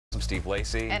I'm Steve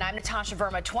Lacey. And I'm Natasha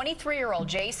Verma. 23-year-old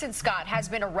Jayson Scott has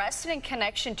been arrested in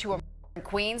connection to a murder in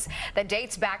Queens that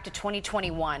dates back to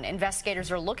 2021. Investigators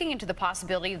are looking into the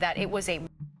possibility that it was a murder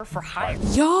for hire.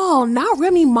 Y'all, now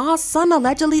Remy Ma's son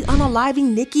allegedly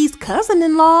unaliving Nicki's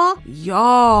cousin-in-law.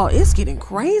 Y'all, it's getting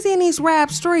crazy in these rap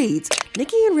streets.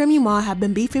 Nicki and Remy Ma have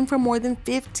been beefing for more than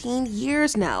 15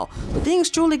 years now, but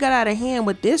things truly got out of hand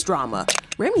with this drama.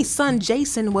 Remy's son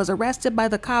Jayson was arrested by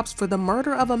the cops for the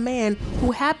murder of a man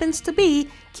who happens to be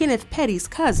Kenneth Petty's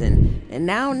cousin, and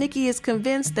now Nicki is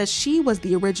convinced that she was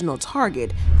the original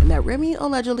target and that Remy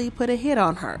allegedly put a hit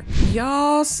on her.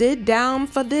 Y'all sit down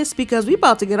for this because we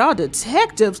about to get our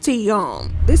detectives tea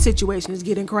on. This situation is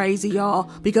getting crazy, y'all,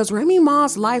 because Remy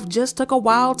Ma's life just took a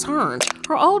wild turn.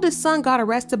 Her oldest son got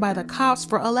arrested by the cops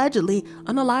for allegedly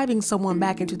unaliving someone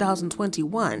back in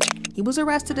 2021. He was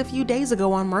arrested a few days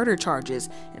ago on murder charges,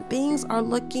 and things are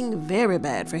looking very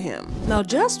bad for him. Now,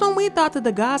 just when we thought that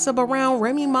the gossip around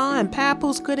Remy Ma and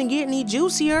Papoose couldn't get any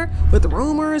juicier, with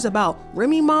rumors about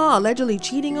Remy Ma allegedly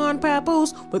cheating on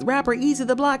Papoose with rapper Easy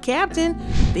the Block Captain,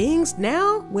 things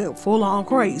now went full-on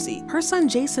crazy. Her son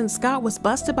Jayson Scott was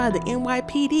busted by the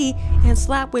NYPD and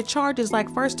slapped with charges like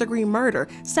first-degree murder,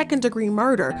 second-degree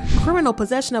murder, criminal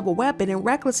possession of a weapon, and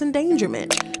reckless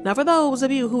endangerment. Now, for those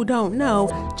of you who don't know,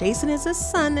 Jayson is a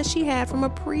son that she had from a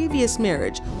previous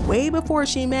marriage, way before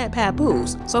she met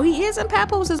Papoose. So he isn't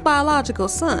Papoose's biological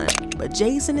son. But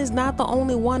Jayson is not the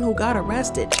only one who got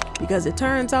arrested, because it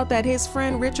turns out that his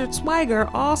friend Richard Swagger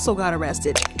also got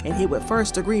arrested and hit with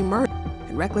first-degree murder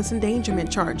and reckless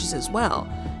endangerment charges as well.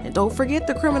 And don't forget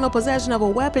the criminal possession of a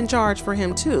weapon charge for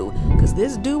him too, because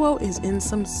this duo is in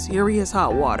some serious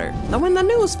hot water. Now, when the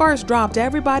news first dropped,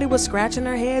 everybody was scratching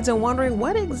their heads and wondering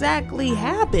what exactly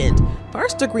happened.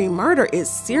 First-degree murder is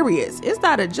serious. It's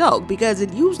not a joke, because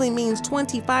it usually means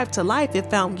 25 to life if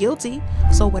found guilty.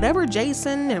 So whatever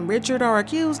Jayson and Richard are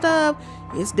accused of,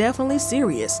 it's definitely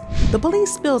serious. The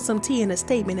police spilled some tea in a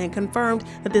statement and confirmed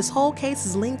that this whole case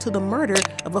is linked to the murder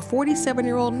of a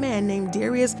 47-year-old man named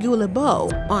Darius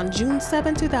Guillebeau on June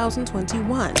 7,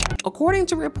 2021. According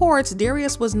to reports,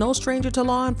 Darius was no stranger to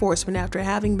law enforcement after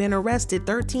having been arrested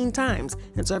 13 times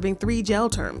and serving 3 jail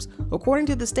terms. According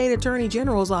to the state attorney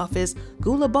general's office,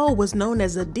 Guillebeau was known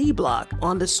as a D-block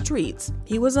on the streets.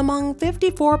 He was among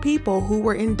 54 people who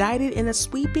were indicted in a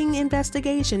sweeping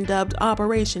investigation dubbed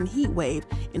Operation Heatwave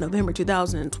in November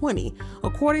 2020.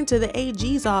 According to the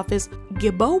AG's office,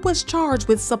 Guillebeau was charged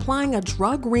with supplying a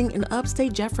drug ring in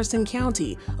upstate Jefferson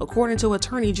County, according to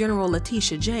Attorney General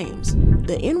Letitia James.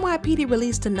 The NYPD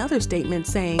released another statement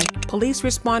saying, police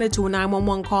responded to a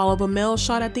 911 call of a male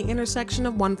shot at the intersection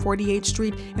of 148th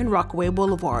Street and Rockaway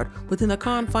Boulevard within the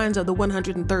confines of the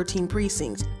 113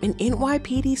 precinct. An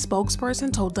NYPD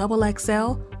spokesperson told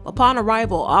XXL, upon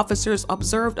arrival, officers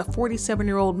observed a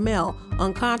 47-year-old male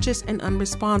unconscious and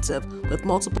unresponsive with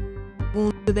multiple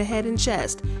wounds to the head and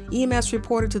chest. EMS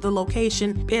reported to the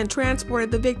location and transported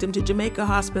the victim to Jamaica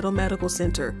Hospital Medical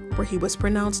Center, where he was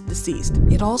pronounced deceased.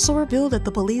 It also revealed that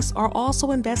the police are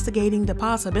also investigating the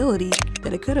possibility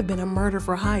that it could have been a murder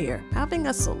for hire. Having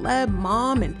a celeb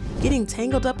mom and getting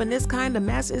tangled up in this kind of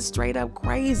mess is straight up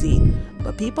crazy.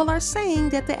 But people are saying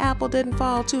that the apple didn't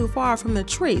fall too far from the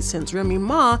tree, since Remy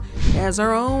Ma has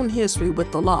her own history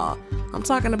with the law. I'm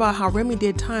talking about how Remy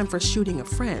did time for shooting a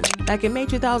friend. Back in May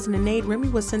 2008, Remy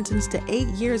was sentenced to 8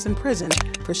 years in prison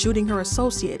for shooting her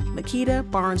associate, Makita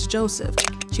Barnes Joseph.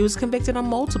 She was convicted on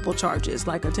multiple charges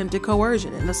like attempted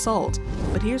coercion and assault.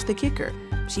 But here's the kicker.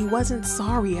 She wasn't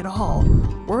sorry at all.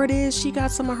 Word is she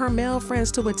got some of her male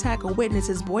friends to attack a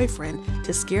witness's boyfriend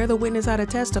to scare the witness out of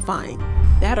testifying.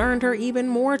 That earned her even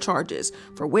more charges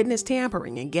for witness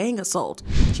tampering and gang assault.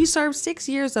 She served 6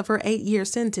 years of her 8-year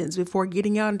sentence before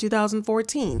getting out in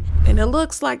 2014. And it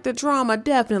looks like the drama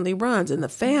definitely runs in the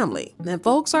family. And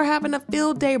folks are having a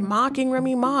field day mocking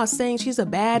Remy Ma, saying she's a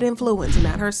bad influence and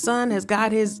that her son has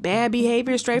got his bad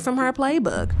behavior straight from her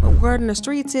playbook. But word in the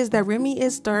streets is that Remy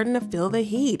is starting to feel the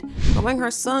heat, knowing her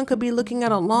son could be looking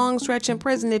at a long stretch in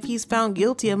prison if he's found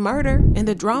guilty of murder. And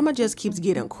the drama just keeps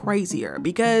getting crazier,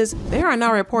 because there are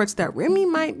now reports that Remy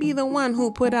might be the one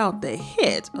who put out the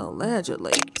hit,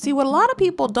 allegedly. See, what a lot of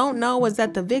people don't know is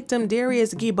that the victim,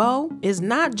 Darius Guillebeau, is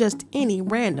not just any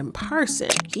random person.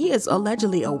 He is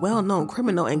allegedly a well-known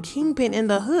criminal and kingpin in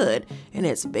the hood, and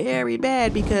it's very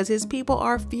bad because his people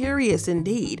are furious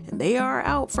indeed, and they are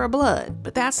out for blood.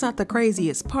 But that's not the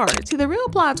craziest part. See, the real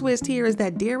plot twist here is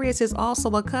that Darius is also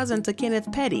a cousin to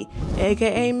Kenneth Petty,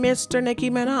 aka Mr. Nicki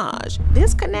Minaj.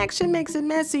 This connection makes it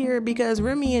messier because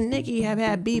Remy and Nicki have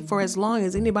had beef for as long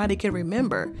as anybody can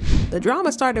remember. The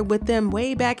drama started with them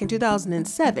way back in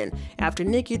 2007 after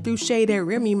Nicki threw shade at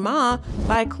Remy Ma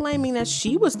by claiming that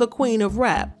she was the queen of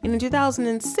rap. And in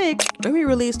 2006, Remy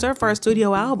released her first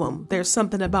studio album, There's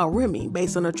Something About Remy,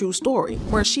 based on a true story,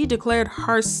 where she declared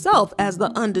herself as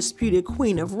the undisputed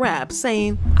queen of rap,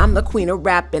 saying, "I'm the queen of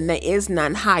rap and there is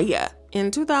none higher." In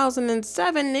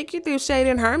 2007, Nicki threw shade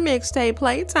in her mixtape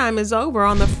Playtime Is Over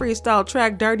on the freestyle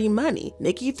track Dirty Money.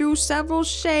 Nicki threw several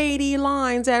shady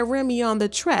lines at Remy on the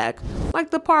track, like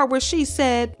the part where she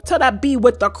said, "Tell that B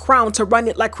with the crown to run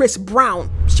it like Chris Brown.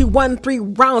 She won 3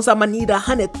 rounds, I'ma need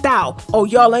 100,000. Oh,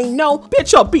 y'all ain't know?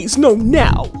 Bitch, y'all beats know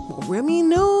now." Well, Remy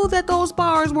knew that those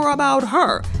bars were about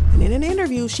her. And in an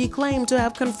interview, she claimed to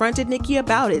have confronted Nicki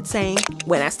about it, saying,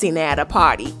 "When I seen her at a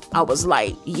party, I was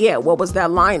like, yeah, what was that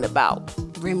line about?"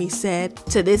 Remy said,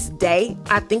 "To this day,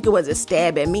 I think it was a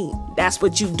stab at me. That's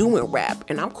what you do in rap,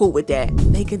 and I'm cool with that."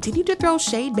 They continued to throw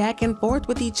shade back and forth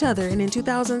with each other, and in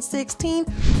 2016,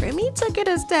 Remy took it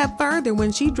a step further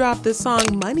when she dropped the song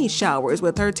Money Showers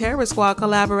with her Terror Squad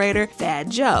collaborator, Fat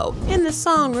Joe. In the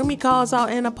song, Remy calls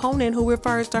out an opponent who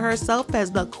refers to herself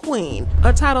as the Queen,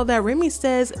 a title that Remy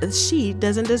says she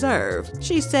doesn't deserve.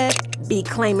 She said, "Be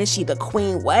claiming she the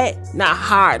queen what? Not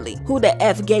hardly. Who the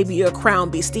F gave you a crown,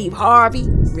 be Steve Harvey?"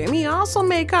 Remy also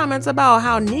made comments about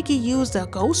how Nicki used a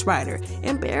ghostwriter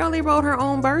and barely wrote her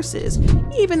own verses,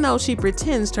 even though she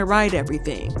pretends to write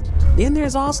everything. Then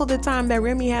there's also the time that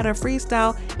Remy had a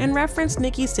freestyle and referenced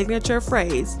Nicki's signature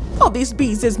phrase, "All these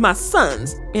bees is my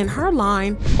sons." In her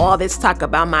line, "All this talk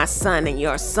about my son and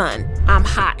your son. I'm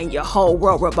hot and your whole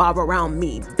world revolve around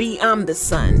me. B, I'm the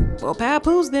sun." Well,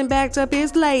 Papoose then backed up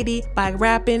his lady by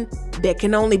rapping, "There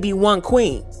can only be one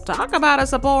queen." Talk about a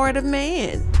supportive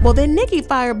man. Well, then Nicki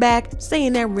fired back,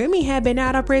 saying that Remy had been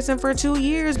out of prison for 2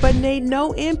 years but made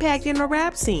no impact in the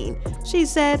rap scene. She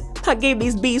said, "I gave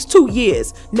these bees 2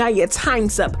 years. Now your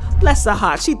time's up. Bless her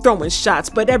heart, she throwing shots,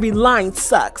 but every line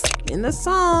sucks." In the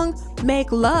song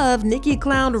Make Love, Nicki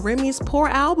clowned Remy's poor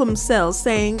album sales,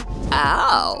 saying,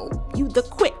 "Oh, you the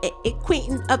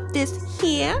queen of this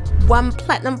here 1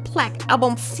 platinum plaque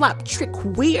album flop trick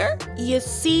weird? You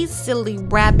see, silly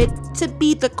rabbit, to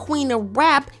be the queen of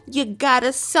rap, you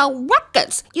gotta sell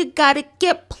records. You gotta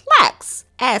get plaques.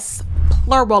 S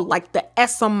plural like the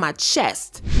S on my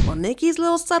chest." Well, Nicki's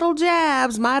little subtle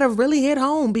jabs might have really hit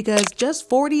home because just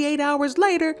 48 hours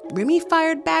later, Remy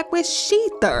fired back with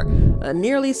Sheether, a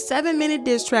nearly 7-minute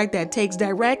diss track that takes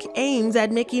direct aims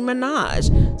at Nicki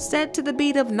Minaj, set to the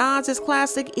beat of Nas's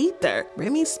classic Ether.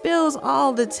 Remy spills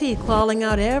all the tea, calling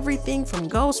out everything from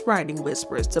ghostwriting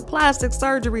whispers to plastic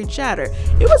surgery chatter.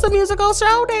 It was a musical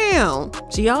showdown.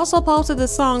 She also posted the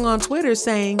song on Twitter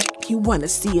saying, "You wanna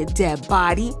see a dead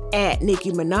body? At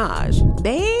Nicki Minaj."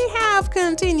 They have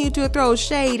continued to throw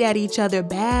shade at each other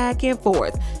back and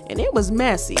forth, and it was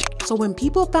messy. So when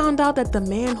people found out that the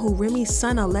man who Remy's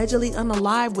son allegedly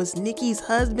unalived was Nicki's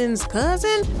husband's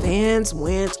cousin, fans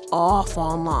went off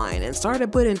online and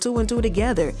started putting 2 and 2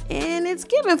 together, and it's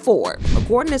given for.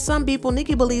 According to some people,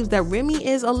 Nicki believes that Remy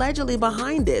is allegedly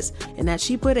behind this and that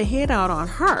she put a hit out on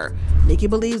her. Nicki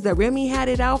believes that Remy had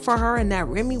it out for her and that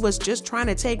Remy was just trying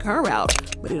to take her out,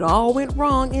 but it all went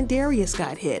wrong and Darius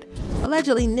got hit.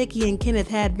 Allegedly, Nicki and Kenneth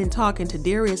had been talking to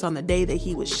Darius on the day that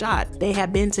he was shot. They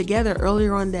had been together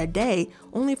earlier on that day,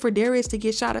 only for Darius to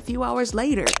get shot a few hours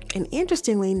later. And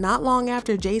interestingly, not long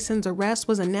after Jayson's arrest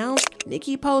was announced,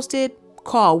 Nicki posted,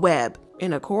 "Call Webb."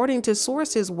 And according to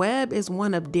sources, Webb is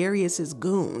one of Darius's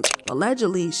goons.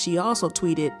 Allegedly, she also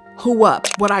tweeted, "Who up?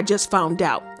 What I just found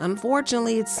out."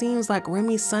 Unfortunately, it seems like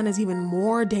Remy's son is even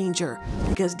more danger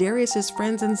because Darius's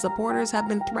friends and supporters have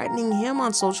been threatening him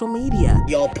on social media.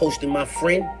 Y'all posting my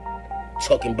friend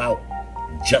talking about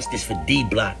justice for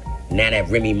D-Block now that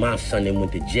Remy Ma son then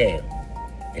went to jail.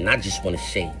 And I just want to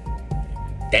say,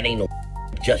 that ain't no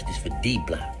justice for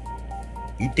D-Block.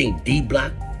 You think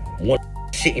D-Block want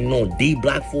sitting on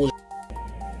D-Block for his?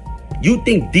 You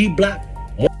think D-Block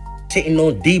want sitting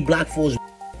on D-Block for his?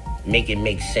 Make it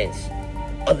make sense.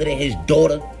 Other than his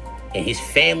daughter and his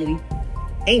family,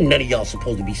 ain't none of y'all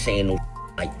supposed to be saying no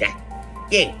like that.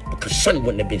 Yeah, because son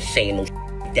wouldn't have been saying no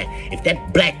like that. If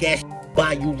that black ass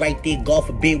by you right there, God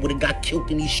forbid, would have got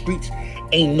killed in these streets,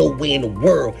 ain't no way in the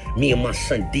world me and my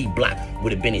son D-Block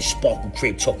would have been in Sparkle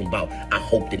Crib talking about, I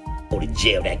hope that go to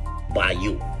jail that by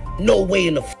you. No way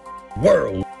in the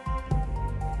world.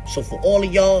 So for all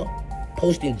of y'all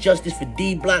posting justice for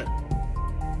D-Block,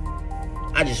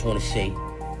 I just want to say,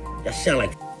 that sound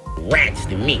like rats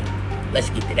to me. Let's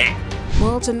get to that.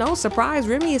 Well, to no surprise,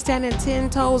 Remy is standing 10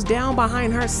 toes down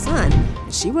behind her son.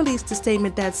 She released a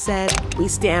statement that said, "We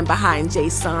stand behind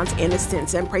Jayson's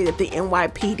innocence and pray that the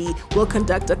NYPD will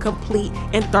conduct a complete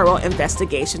and thorough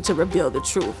investigation to reveal the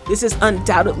truth. This is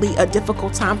undoubtedly a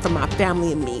difficult time for my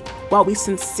family and me. While we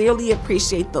sincerely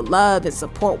appreciate the love and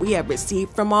support we have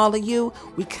received from all of you,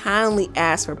 we kindly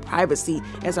ask for privacy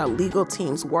as our legal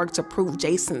teams work to prove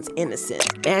Jayson's innocence.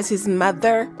 As his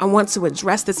mother, I want to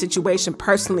address the situation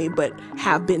personally, but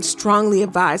have been strongly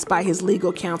advised by his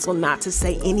legal counsel not to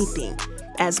say anything,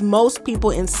 as most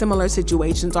people in similar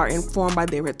situations are informed by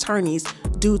their attorneys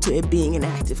due to it being an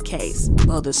active case."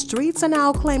 Well, the streets are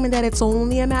now claiming that it's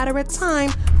only a matter of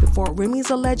time before Remy's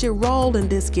alleged role in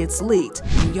this gets leaked.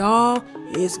 And y'all,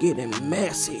 it's getting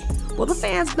messy. Well, the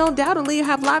fans undoubtedly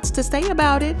have lots to say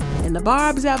about it, and the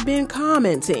Barbs have been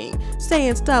commenting,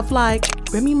 saying stuff like,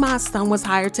 "Remy Ma's son was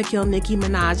hired to kill Nicki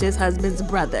Minaj's husband's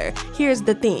brother. Here's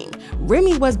the thing,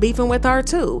 Remy was beefing with her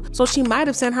too, so she might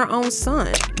have sent her own son.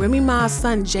 Remy Ma's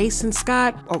son Jayson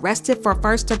Scott arrested for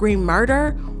first-degree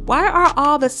murder? Why are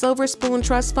all the Silver Spoon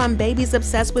Trust Fund babies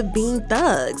obsessed with being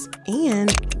thugs? And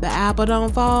the apple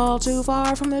don't fall too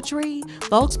far from the tree.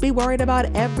 Folks be worried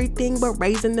about everything but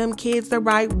raising them kids the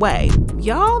right way."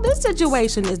 Y'all, this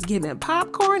situation is giving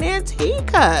popcorn and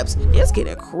teacups. It's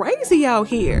getting crazy out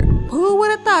here. Who would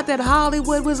have thought that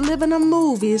Hollywood was living a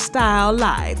movie-style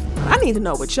life? I need to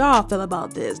know what y'all feel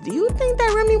about this. Do you think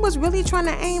that Remy was really trying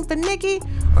to aim for Nicki?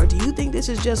 Or do you think this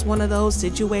is just one of those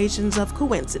situations of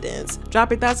coincidence? Drop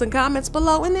your thoughts and comments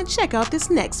below and then check out this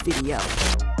next video.